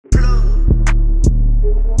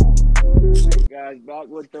guys? Back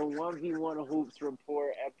with the 1v1 Hoops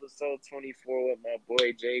Report, episode 24 with my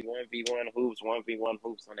boy Jay. 1v1 Hoops, 1v1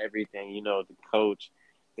 Hoops on everything. You know, the coach,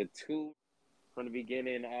 the two from the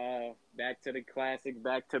beginning, back to the classics,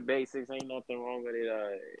 back to basics. Ain't nothing wrong with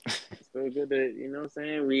it. It's still good to, you know what I'm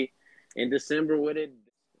saying? We, in December with it,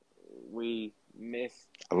 we missed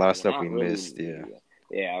a lot of stuff we missed, yeah.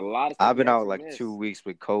 Yeah, a lot of stuff. I've been out like 2 weeks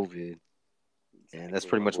with COVID, and that's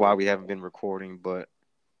pretty much why we haven't been recording, but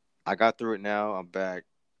I got through it now. I'm back,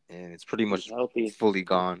 and it's pretty much fully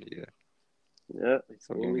gone. Yeah. Yeah.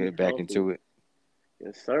 So we're going to get back into it.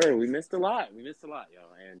 Yes, sir. We missed a lot, y'all.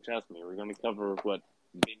 And trust me, we're going to cover what's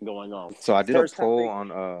been going on. So I did a poll on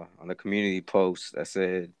the community post that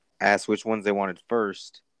said, ask which ones they wanted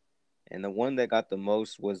first. And the one that got the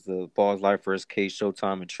most was the BallisLife vs.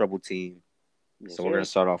 Showtime and Trouble Team. Yes, so we're going to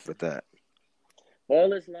start off with that.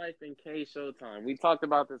 BallisLife and Showtime. We talked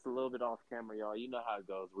about this a little bit off camera, y'all. You know how it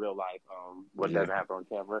goes, real life. What doesn't happen on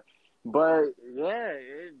camera. But, yeah,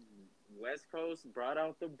 West Coast brought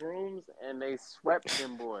out the brooms, and they swept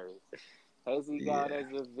them boys. Hazy got as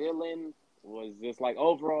a villain was just like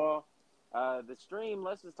overall. The stream,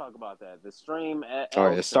 let's just talk about that. The stream at All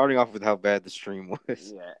right, starting off with how bad the stream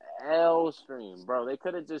was. Yeah, L stream. Bro, they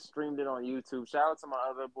could have just streamed it on YouTube. Shout out to my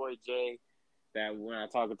other boy, Jay, that when I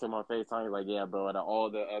talked to him on FaceTime, he's like, yeah, bro, out of all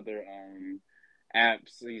the other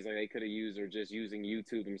apps, he's like, they could have used or just using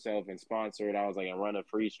YouTube himself and sponsor it. I was like, and run a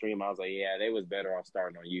free stream. I was like, yeah, they was better off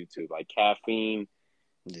starting on YouTube. Like, caffeine.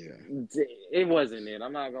 Yeah. It wasn't it.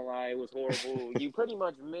 I'm not going to lie. It was horrible. You pretty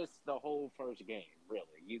much missed the whole first game, really.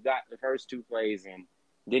 You got the first two plays and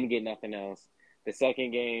didn't get nothing else. The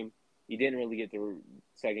second game, you didn't really get the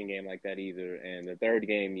second game like that either. And the third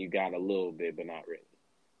game, you got a little bit, but not really.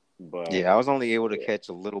 But yeah, I was only able to catch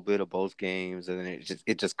a little bit of both games, and then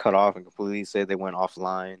it just cut off and completely said they went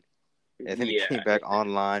offline. And then it came back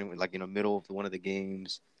online, like in the middle of one of the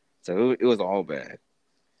games. So it was all bad.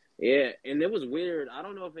 Yeah, and it was weird. I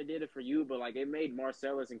don't know if it did it for you, but like it made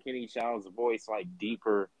Marcellus and Kenny Child's voice like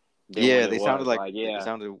deeper. They sounded like it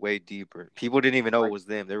sounded way deeper. People didn't even know it was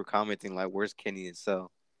them. They were commenting like, "Where's Kenny and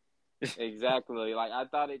Cell?" Exactly. Like I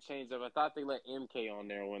thought it changed up. I thought they let MK on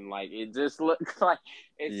there when like it just looked like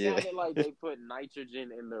it sounded like they put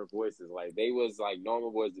nitrogen in their voices. Like they was like normal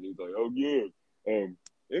voices, and he was like, "Oh yeah,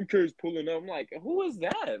 MK's pulling up." I'm like, "Who is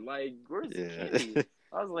that? Like, where's Kenny?"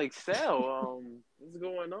 I was like, "Cell, what's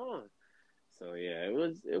going on?" So yeah,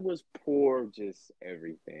 it was poor, just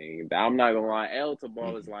everything. I'm not gonna lie, L to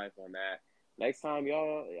BallisLife on that. Next time,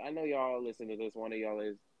 y'all, I know y'all listen to this. One of y'all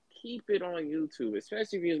is. Keep it on YouTube,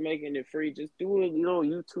 especially if you're making it free. Just do a little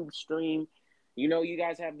YouTube stream. You know, you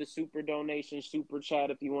guys have the super donation, super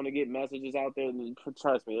chat if you want to get messages out there.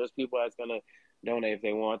 Trust me, there's people that's gonna donate if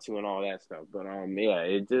they want to and all that stuff. But yeah,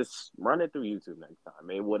 it just run it through YouTube next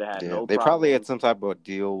time. It would have had no problem. They probably had some type of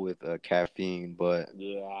deal with caffeine, but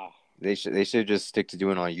yeah, they should just stick to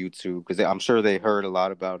doing it on YouTube because I'm sure they heard a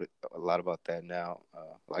lot about that now,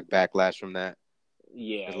 like backlash from that.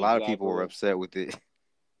 Yeah, a lot of people were upset with it.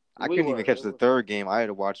 I couldn't even catch the third game. I had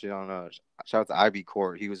to watch it on shout out to IB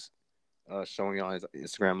Court. He was showing it on his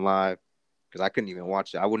Instagram Live because I couldn't even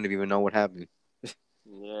watch it. I wouldn't even know what happened.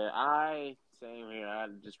 Yeah, same here. I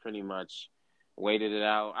just pretty much waited it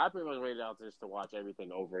out. I pretty much waited out just to watch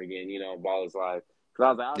everything over again. You know, BallisLife.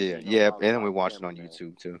 Because I was like, and then we watched it on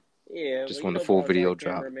YouTube too. Yeah, just when the full video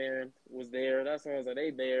dropped. Cameraman was there. That's why I was like,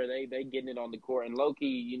 they there. They getting it on the court. And low key,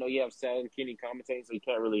 you know, you have Sal and Kenny commentating, so you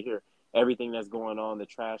can't really hear everything that's going on, the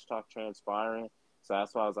trash talk transpiring. So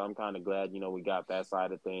that's why I'm kind of glad, you know, we got that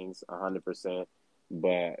side of things 100%.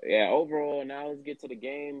 But, yeah, overall, now let's get to the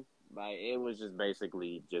game. Like, it was just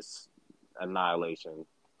basically just annihilation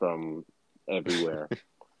from everywhere.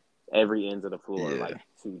 Every end of the floor. Like,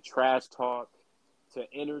 to trash talk, to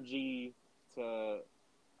energy, to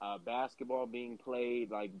basketball being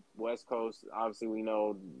played. Like, West Coast, obviously we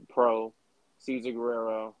know, pro. Cesar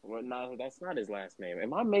Guerrero. Well, that's not his last name.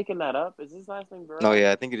 Am I making that up? Is his last name Guerrero? No,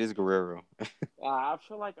 yeah, I think it is Guerrero. I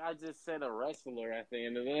feel like I just said a wrestler at the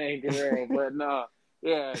end of the name, Guerrero. But no,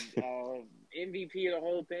 yeah, MVP of the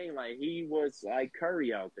whole thing. Like, he was like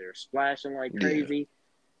Curry out there, splashing like crazy.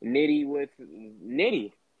 Yeah.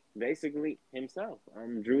 Nitty, basically himself.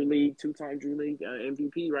 Drew League, two-time Drew League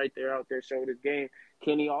MVP right there out there, showed his game.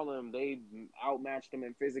 Kenny, all of them, they outmatched him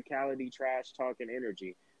in physicality, trash talk, and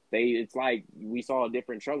energy. It's like we saw a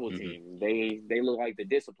different trouble team. They look like the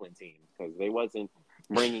discipline team because they wasn't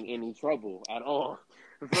bringing any trouble at all.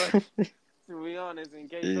 But to be honest, in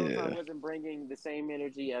case Showtime wasn't bringing the same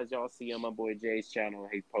energy as y'all see on my boy Jay's channel,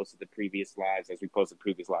 he posted the previous lives as we posted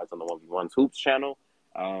previous lives on the 1v1 Hoops channel.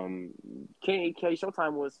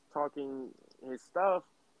 Showtime was talking his stuff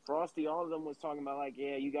Frosty, all of them was talking about, like,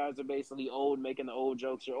 yeah, you guys are basically old, making the old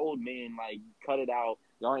jokes. You're old men. Like, cut it out.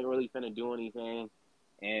 Y'all ain't really finna do anything.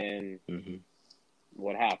 And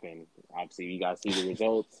what happened? Obviously, you guys see the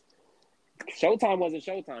results. Showtime wasn't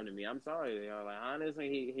Showtime to me. I'm sorry. Like, honestly,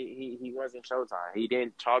 he wasn't Showtime. He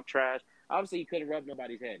didn't talk trash. Obviously, he couldn't rub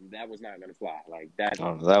nobody's head. That was not going to fly. Like, that.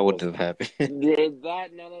 Oh, that wouldn't have happened.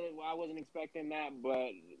 I wasn't expecting that.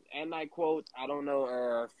 But, and I quote, I don't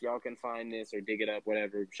know if y'all can find this or dig it up,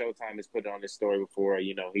 whatever. Showtime has put it on this story before.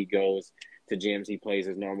 You know, he goes to gyms. He plays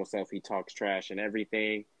his normal self. He talks trash and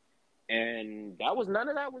everything. And none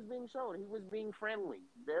of that was being shown. He was being friendly.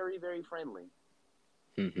 Very, very friendly.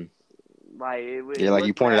 Like like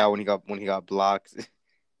you pointed out when he got blocked,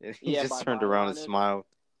 he just turned around and smiled.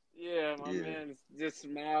 Yeah, my man just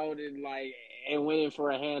smiled and went in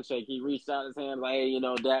for a handshake. He reached out his hand like, hey, you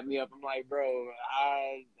know, dap me up. I'm like, bro,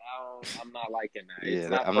 I'm not liking that.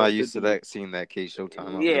 Yeah, I'm not used to that. Seeing that K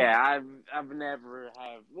Showtime. Yeah, I've never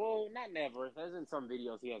have. Well, not never. There's in some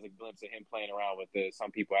videos he has a glimpse of him playing around with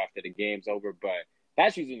some people after the game's over, but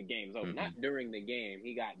that's usually the game's over, not during the game.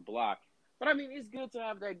 He got blocked. But, I mean, it's good to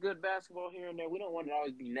have that good basketball here and there. We don't want to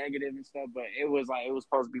always be negative and stuff, but it was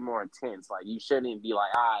supposed to be more intense. Like, you shouldn't be like,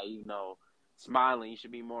 smiling. You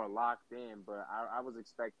should be more locked in. But I was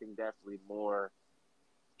expecting definitely more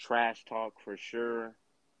trash talk for sure.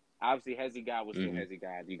 Obviously, Hezzy God was still Hezzy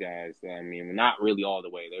God, you guys. I mean, not really all the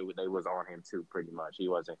way. They was on him, too, pretty much. He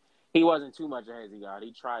wasn't too much a Hezzy God.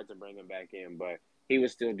 He tried to bring him back in, but he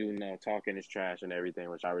was still doing talking his trash and everything,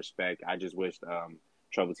 which I respect. I just wished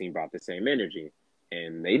Trouble Team brought the same energy,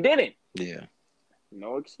 and they didn't. Yeah.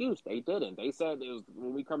 No excuse. They didn't. They said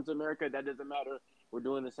when we come to America, that doesn't matter. We're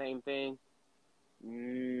doing the same thing.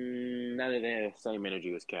 None of the same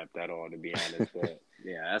energy was kept at all, to be honest. But,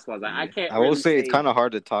 yeah, that's why I was like, I can't I will say it's kind of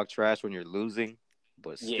hard to talk trash when you're losing,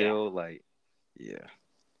 but still, yeah.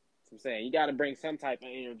 I'm saying you got to bring some type of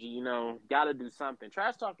energy, you know, got to do something.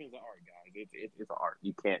 Trash talking is an art, guys. It's an art.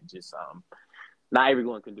 You can't just not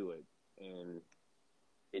everyone can do it, and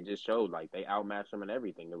it just showed like they outmatched them in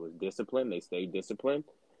everything. It was discipline. They stayed disciplined.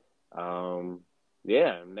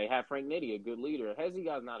 Yeah, and they had Frank Nitti, a good leader. Hezzy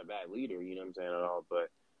guy's not a bad leader, you know what I'm saying, at all, but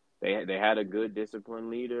they had a good disciplined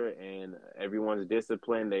leader, and everyone's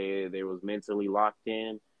disciplined. They was mentally locked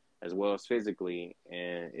in as well as physically,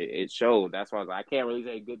 and it showed. That's why I was like, I can't really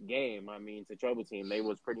say good game. I mean, it's a Trouble Team. They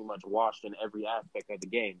was pretty much washed in every aspect of the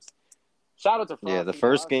games. Shout out to Frosty. Yeah, the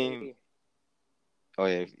first game. Oh,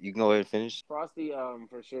 yeah, you can go ahead and finish. Frosty,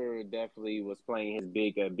 for sure, definitely was playing his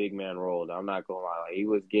big man role. I'm not going to lie. Like, he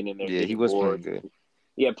was getting in there. Yeah, he was playing good.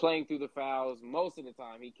 Yeah, playing through the fouls. Most of the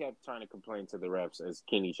time, he kept trying to complain to the refs, as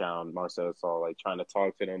Kenny Chow and Marcel saw, like, trying to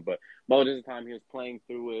talk to them. But most of the time, he was playing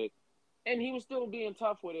through it. And he was still being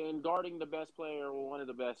tough with it and guarding the best player, or one of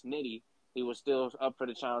the best, Nitti. He was still up for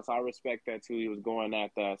the challenge. So I respect that, too. He was going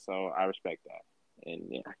at that, so I respect that. And,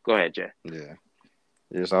 yeah, go ahead, Jay. Yeah.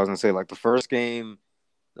 Yeah, so I was going to say, like, the first game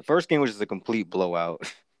was just a complete blowout.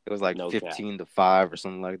 It was like 15-5 or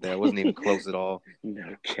something like that. It wasn't even close at all.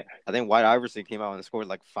 No cap. I think White Iverson came out and scored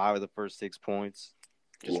like 5 of the first 6 points.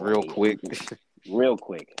 Just real quick. Real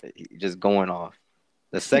quick. Just going off.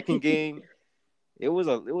 The second game, it was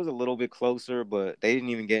a little bit closer, but they didn't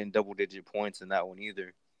even get in double-digit points in that one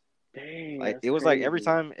either. Dang, like it was crazy.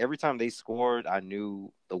 Like every time they scored, I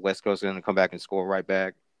knew the West Coast was going to come back and score right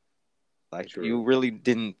back. Like True. You really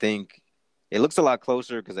didn't think it looks a lot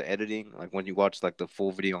closer because of editing. Like when you watch like the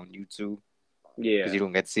full video on YouTube, because you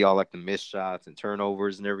don't get to see all like the missed shots and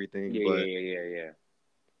turnovers and everything. Yeah.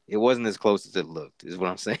 It wasn't as close as it looked. Is what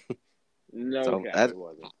I'm saying. No, it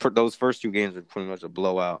wasn't. Those first 2 games were pretty much a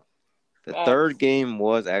blowout. The third game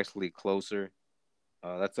was actually closer.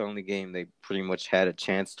 That's the only game they pretty much had a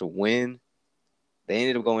chance to win. They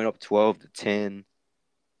ended up going up 12-10, and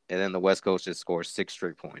then the West Coast just scored 6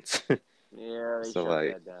 straight points. Yeah, they shut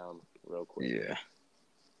that down real quick. Yeah,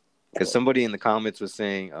 because somebody in the comments was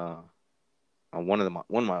saying on one of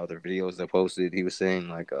my other videos I posted, he was saying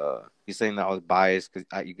like he's saying that I was biased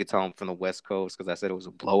because you could tell I'm from the West Coast because I said it was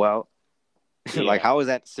a blowout. Yeah. Like, how is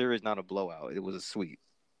that series not a blowout? It was a sweep.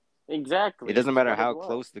 Exactly. It doesn't matter how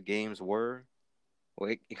close the games were. Well,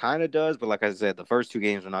 it kind of does, but like I said, the first 2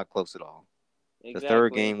 games were not close at all. Exactly. The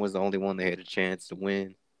third game was the only one they had a chance to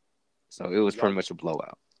win. So it was pretty much a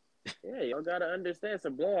blowout. Yeah, y'all got to understand it's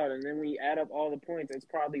a blowout. And then when you add up all the points, it's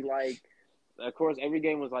probably like, of course, every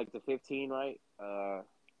game was like the 15, right?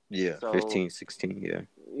 Yeah, 15, 16, yeah.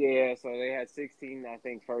 Yeah, so they had 16, I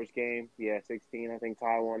think, first game. Yeah, 16, I think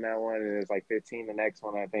Ty won that one. And it was like 15 the next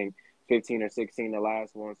one, I think 15 or 16 the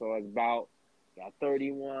last one. So it's about, got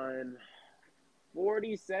 31,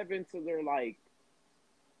 47 to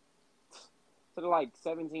to like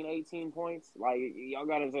 17, 18 points, like y'all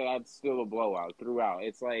gotta say that's still a blowout throughout.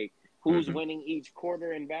 It's like who's winning each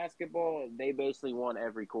quarter in basketball? They basically won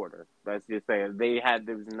every quarter. Let's just say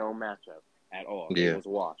there was no matchup at all. Yeah. It was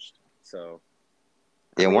washed. So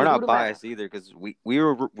yeah, we're not biased either because we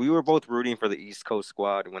were both rooting for the East Coast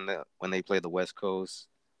squad when they played the West Coast,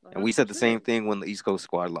 and we said the same thing when the East Coast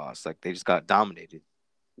squad lost. Like they just got dominated.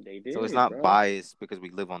 They did. So it's not biased because we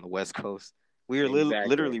live on the West Coast. We were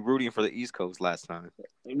literally rooting for the East Coast last time.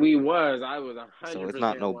 I was 100%. So it's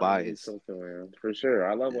not no bias. For sure.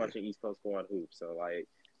 I love watching East Coast squad hoops. So, like,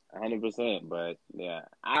 100%. But, yeah.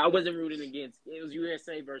 I wasn't rooting against. It was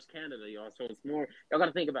USA versus Canada, y'all. So it's more. Y'all got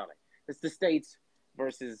to think about it. It's the States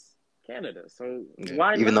versus Canada. So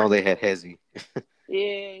why even not? Though they had Hezzy.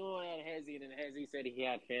 Yeah, he had Hezzy, and then Hezzy said he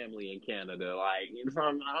had family in Canada. Like, you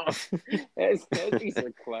know, Hezzy's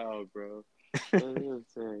a clown, bro.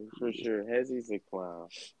 For sure, Hezzy's a clown.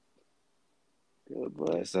 Good,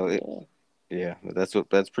 but but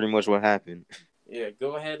that's pretty much what happened. Yeah,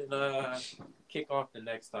 go ahead and kick off the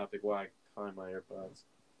next topic while I find my AirPods.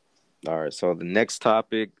 All right, so the next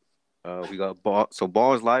topic, we got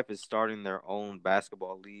BallisLife is starting their own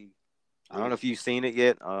basketball league. I don't know if you've seen it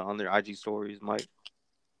yet on their IG stories, Mike.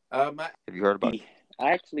 Have you heard about it?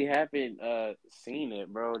 I actually haven't seen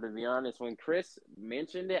it, bro. To be honest, when Chris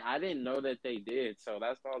mentioned it, I didn't know that they did. So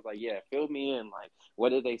that's why I was like, yeah, fill me in. Like, what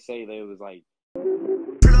did they say? They was like.